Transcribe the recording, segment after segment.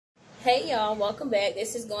Hey y'all, welcome back.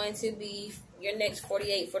 This is going to be your next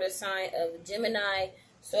 48 for the sign of Gemini.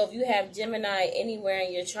 So if you have Gemini anywhere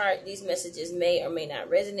in your chart, these messages may or may not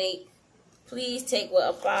resonate. Please take what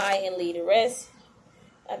apply and leave the rest.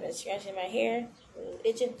 I've been scratching my hair,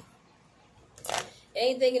 itching.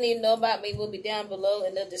 Anything you need to know about me will be down below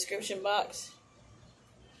in the description box.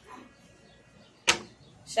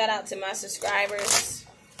 Shout out to my subscribers.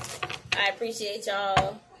 I appreciate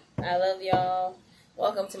y'all. I love y'all.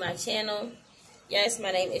 Welcome to my channel. Yes,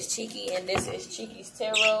 my name is Cheeky, and this is Cheeky's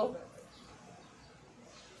Tarot.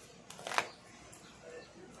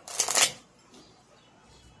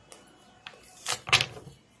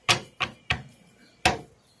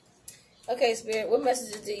 Okay, Spirit, what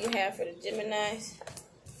messages do you have for the Geminis?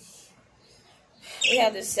 We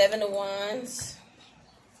have the Seven of Wands.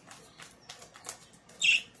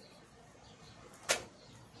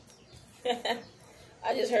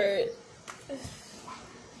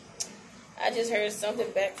 I just heard something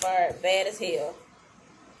backfired bad as hell.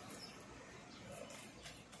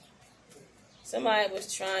 Somebody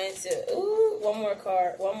was trying to... Ooh, one more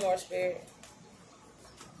card. One more, Spirit.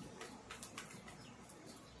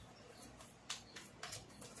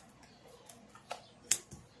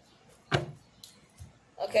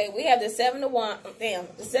 Okay, we have the Seven of Wands. Damn.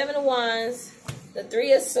 The Seven of Wands, the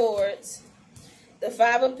Three of Swords, the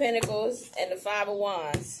Five of Pentacles, and the Five of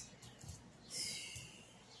Wands.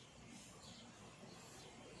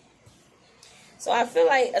 So I feel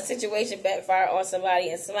like a situation backfired on somebody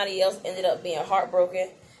and somebody else ended up being heartbroken.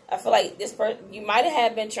 I feel like this person,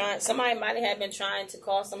 somebody might have been trying to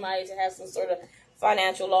cause somebody to have some sort of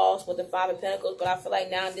financial loss with the Five of Pentacles, but I feel like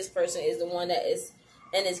now this person is the one that is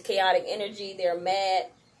in this chaotic energy. They're mad.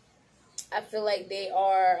 I feel like they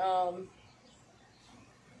are,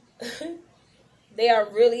 they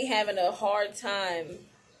are really having a hard time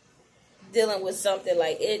dealing with something.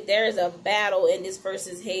 Like there is a battle in this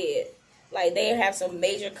person's head. Like they have some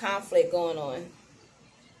major conflict going on.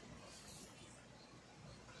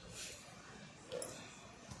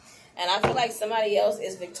 And I feel like somebody else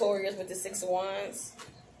is victorious with the Six of Wands.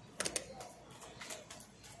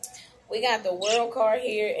 We got the World card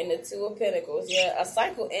here and the Two of Pentacles. Yeah, a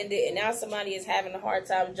cycle ended and now somebody is having a hard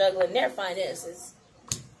time juggling their finances.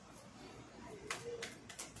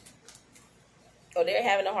 Or they're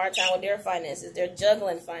having a hard time with their finances. They're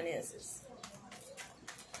juggling finances.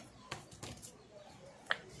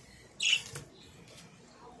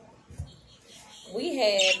 We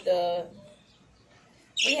had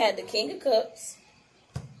the King of Cups,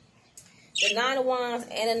 the Nine of Wands,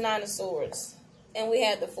 and the Nine of Swords. And we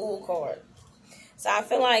had the Fool card. So I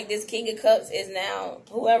feel like this King of Cups is now,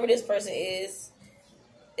 whoever this person is,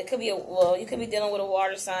 it could be you could be dealing with a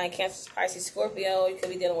water sign, Cancer, Pisces, Scorpio. You could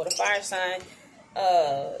be dealing with a fire sign,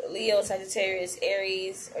 Leo, Sagittarius,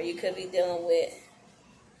 Aries, or you could be dealing with,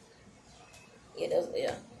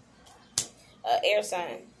 air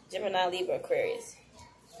sign, Gemini, Libra, Aquarius.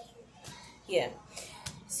 Yeah.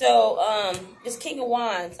 So, this King of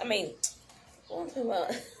Wands, what am I talking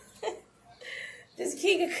about? This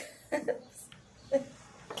King of Cups.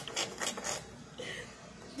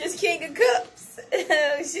 This King of Cups.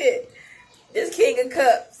 Oh, shit. This King of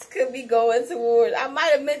Cups could be going towards... I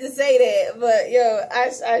might have meant to say that, but,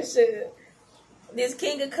 I should. This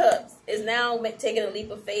King of Cups is now taking a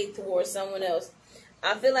leap of faith towards someone else.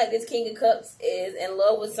 I feel like this King of Cups is in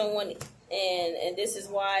love with someone, and this is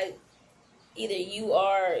why either you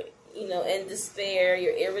are, in despair,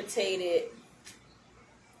 you're irritated,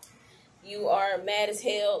 you are mad as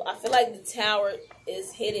hell. I feel like the Tower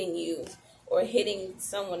is hitting you or hitting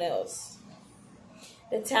someone else.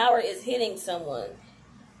 The Tower is hitting someone.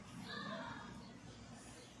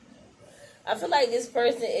 I feel like this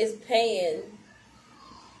person is paying.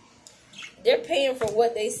 They're paying for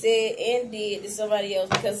what they said and did to somebody else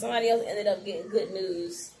because somebody else ended up getting good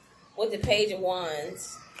news with the Page of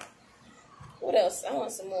Wands. What else? I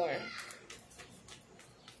want some more.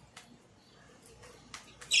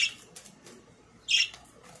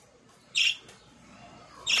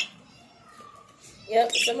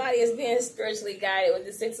 Yep, somebody is being spiritually guided with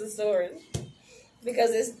the Six of Swords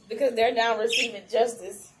because they're now receiving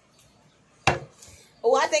justice.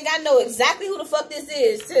 Oh, I think I know exactly who the fuck this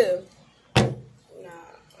is too.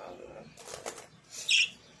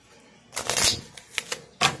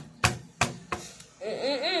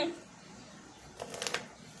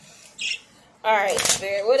 Alright,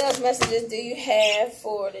 Spirit, what else messages do you have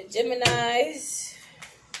for the Geminis?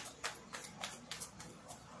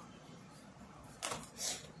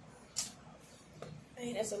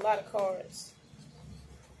 Man, that's a lot of cards.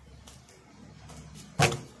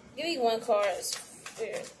 Give me one card,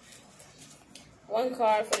 Spirit. One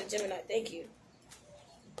card for the Gemini. Thank you.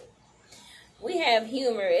 We have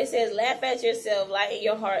humor. It says, laugh at yourself, lighten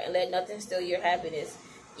your heart, and let nothing steal your happiness.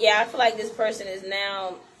 Yeah, I feel like this person is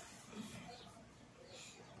now...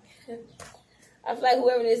 I feel like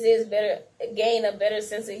whoever this is gain a better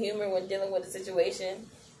sense of humor when dealing with a situation.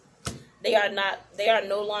 They are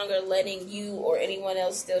no longer letting you or anyone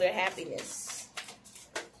else steal their happiness.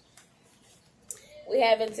 We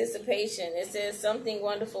have anticipation. It says something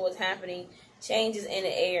wonderful is happening. Changes in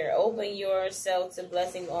the air. Open yourself to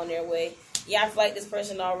blessings on their way. Yeah, I feel like this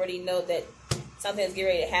person already know that something's getting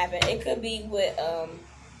ready to happen. It could be with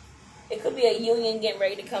it could be a union getting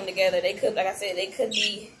ready to come together. They could, like I said, they could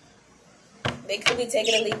be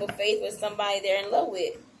taking a leap of faith with somebody they're in love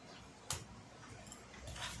with.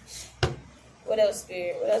 What else,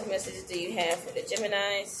 Spirit? What else messages do you have for the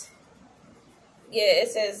Geminis? Yeah, it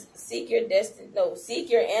says seek your destiny. No, seek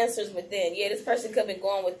your answers within. Yeah, this person could be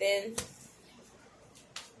going within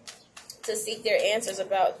to seek their answers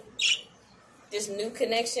about this new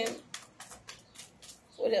connection.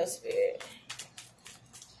 What else, Spirit?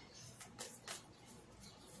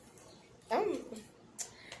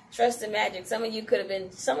 Trust in magic. They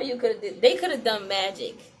could have done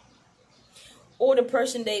magic. Or the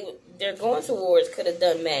person they're going towards could have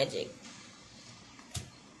done magic.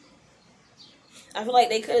 I feel like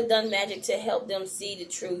they could have done magic to help them see the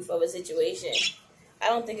truth of a situation. I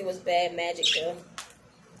don't think it was bad magic, though.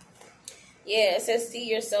 Yeah, it says see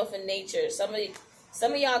yourself in nature. Some of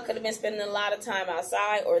y'all could have been spending a lot of time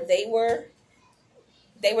outside, or they were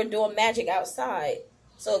doing magic outside.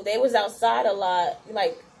 So if they was outside a lot,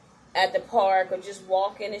 like at the park or just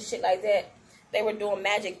walking and shit like that, they were doing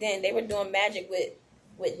magic then. They were doing magic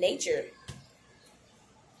with nature.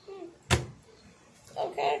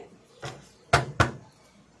 Okay.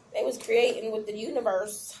 They was creating with the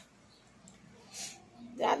universe.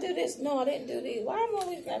 Did I do this? No, I didn't do these. Why am I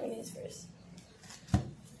always grabbing these first?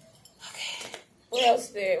 Okay. What else,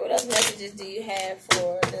 Spirit? What else messages do you have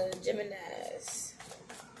for the Geminis?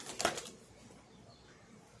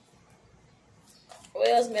 What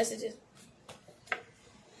else messages?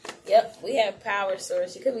 Yep, we have power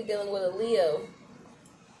source. You could be dealing with a Leo.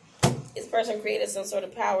 This person created some sort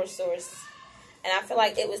of power source. And I feel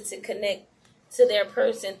like it was to connect to their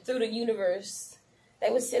person through the universe. They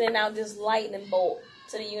were sending out this lightning bolt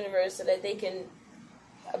to the universe so that they can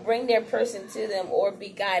bring their person to them or be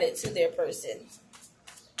guided to their person.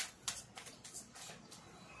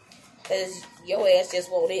 Because your ass just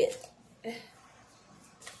won't it.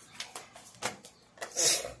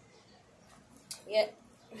 Yep.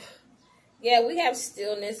 Yeah, we have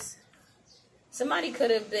stillness. Somebody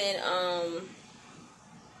could have been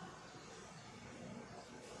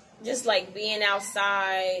just like being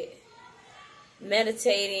outside,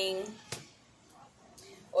 meditating,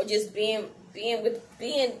 or just going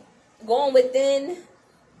within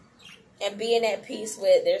and being at peace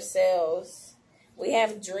with themselves. We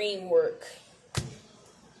have dream work.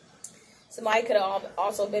 Somebody could have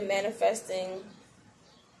also been manifesting.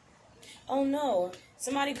 Oh no.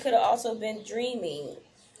 Somebody could have also been dreaming.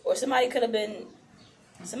 Or somebody could have been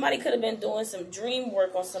doing some dream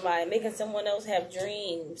work on somebody, making someone else have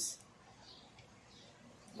dreams.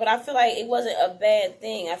 But I feel like it wasn't a bad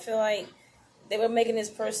thing. I feel like they were making this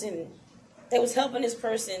person, they was helping this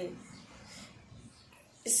person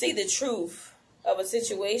see the truth of a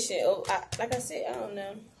situation. Like I said, I don't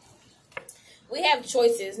know. We have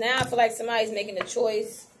choices. Now I feel like somebody's making a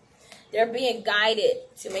choice. They're being guided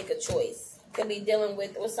to make a choice. Could be dealing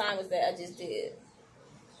with, what sign was that I just did?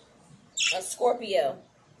 A Scorpio.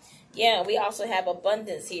 Yeah, we also have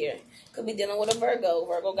abundance here. Could be dealing with a Virgo.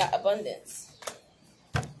 Virgo got abundance.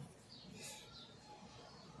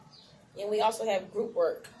 And we also have group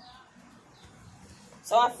work.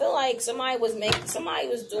 So I feel like somebody was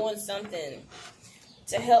doing something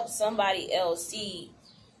to help somebody else see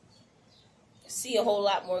a whole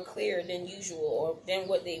lot more clear than usual or than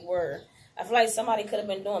what they were. I feel like somebody could have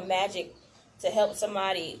been doing magic to help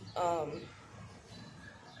somebody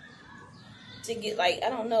to get, like, I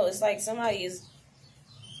don't know, it's like somebody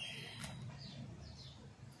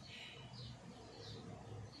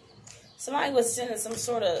was sending some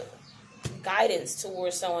sort of guidance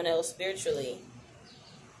towards someone else spiritually.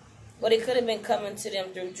 But it could have been coming to them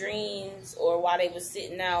through dreams or while they were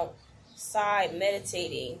sitting outside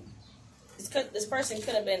meditating. This person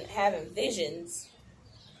could have been having visions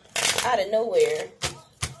out of nowhere.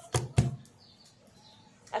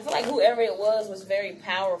 I feel like whoever it was very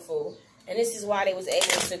powerful. And this is why they was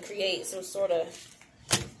able to create some sort of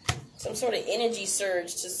energy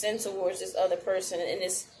surge to send towards this other person. And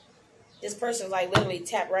this person like literally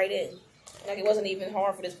tapped right in. Like it wasn't even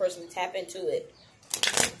hard for this person to tap into it.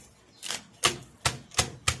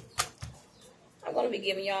 going to be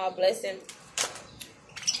giving y'all a blessing.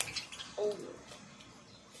 Ooh.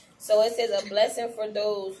 So it says a blessing for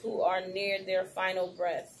those who are near their final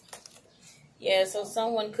breath. Yeah, so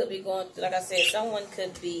someone could be going through, like I said, someone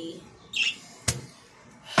could be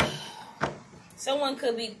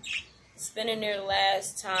spending their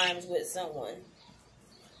last times with someone.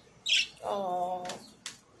 Oh.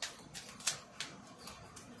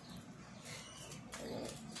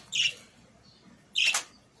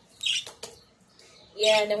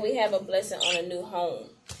 Yeah, and then we have a blessing on a new home.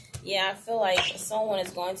 Yeah, I feel like someone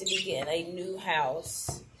is going to be getting a new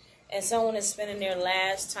house. And someone is spending their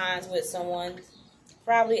last times with someone,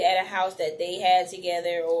 probably at a house that they had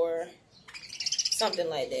together or something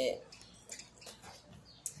like that.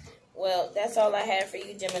 Well, that's all I have for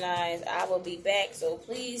you, Geminis. I will be back, so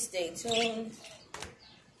please stay tuned.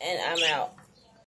 And I'm out.